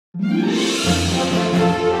You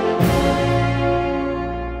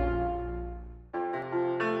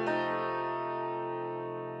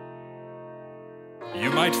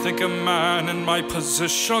might think a man in my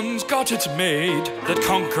position's got it made, that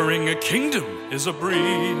conquering a kingdom is a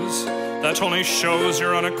breeze. That only shows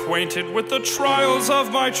you're unacquainted with the trials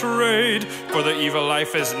of my trade, for the evil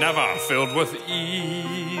life is never filled with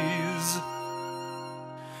ease.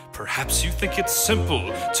 Perhaps you think it's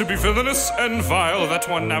simple to be villainous and vile, that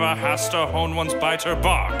one never has to hone one's bite or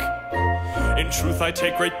bark. In truth, I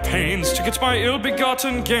take great pains to get my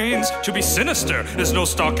ill-begotten gains. To be sinister is no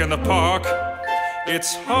stock in the park.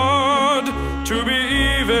 It's hard to be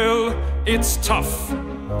evil, it's tough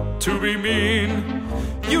to be mean.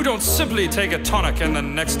 You don't simply take a tonic and the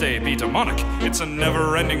next day be demonic. It's a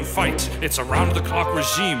never-ending fight, it's a round-the-clock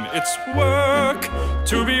regime. It's work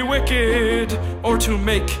to be wicked or to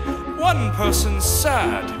make one person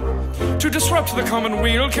sad. To disrupt the common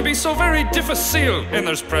wheel can be so very difficile, and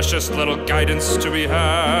there's precious little guidance to be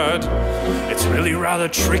had. It's really rather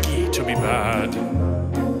tricky to be bad.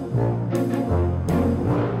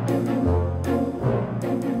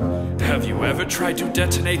 Have you ever tried to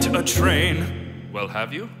detonate a train? Well,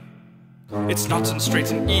 have you? It's not as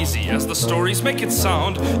straight and easy as the stories make it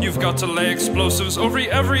sound. You've got to lay explosives over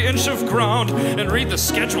every inch of ground and read the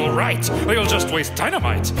schedule right, or you'll just waste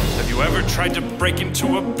dynamite. Have you ever tried to break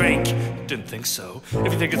into a bank? Didn't think so.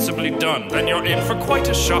 If you think it's simply done, then you're in for quite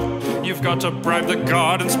a shock. You've got to bribe the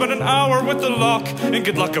guard and spend an hour with the lock, and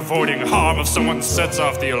good luck avoiding harm if someone sets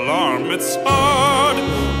off the alarm. It's hard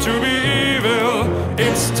to be evil,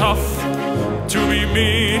 it's tough to be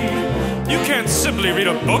mean. You can't simply read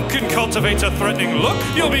a book and cultivate a threatening look.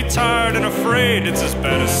 You'll be tired and afraid, it's as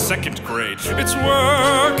bad as second grade. It's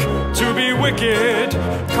work to be wicked,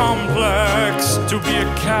 complex to be a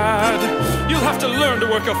cad. You'll have to learn to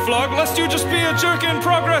work a flog, lest you just be a jerk in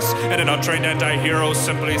progress, and an untrained anti-hero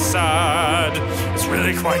simply sad. It's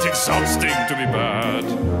really quite exhausting to be bad.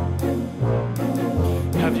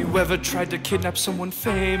 Have you ever tried to kidnap someone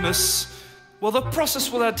famous? Well, the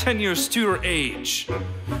process will add 10 years to your age.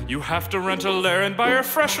 You have to rent a lair and buy a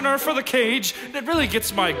freshener for the cage. And it really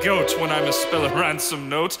gets my goat when I misspell a ransom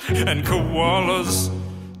note. And koalas,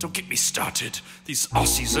 don't get me started. These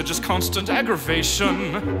Aussies are just constant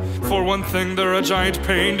aggravation. For one thing, they're a giant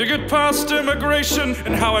pain to get past immigration.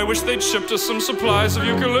 And how I wish they'd shipped us some supplies of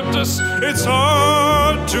eucalyptus. It's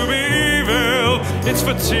hard to be evil, it's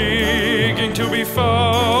fatiguing to be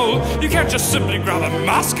foul. You can't just simply grab a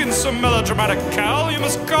mask and some melodramatic cowl. You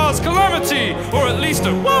must cause calamity, or at least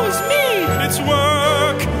a woe is me. It's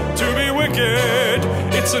work to be wicked,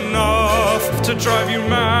 it's enough to drive you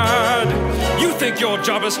mad. You think your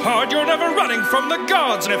job is hard, you're never running from the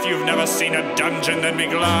gods. And if you've never seen a dungeon, then be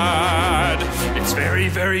glad. It's very,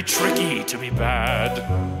 very tricky to be bad.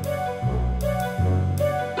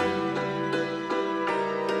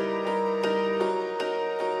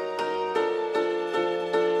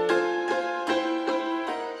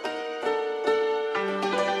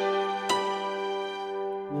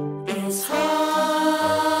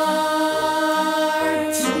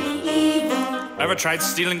 Ever tried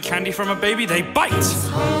stealing candy from a baby? They bite!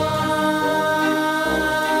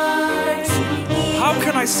 How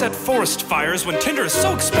can I set forest fires when tinder is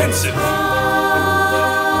so expensive?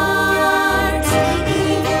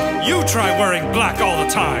 You try wearing black all the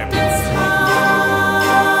time.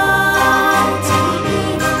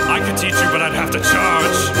 I could teach you, but I'd have to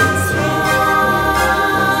charge.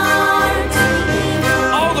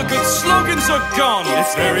 All the good slogans are gone.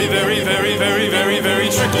 It's very, very, very, very, very, very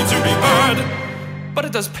tricky to be bad. But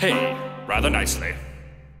it does pay rather nicely.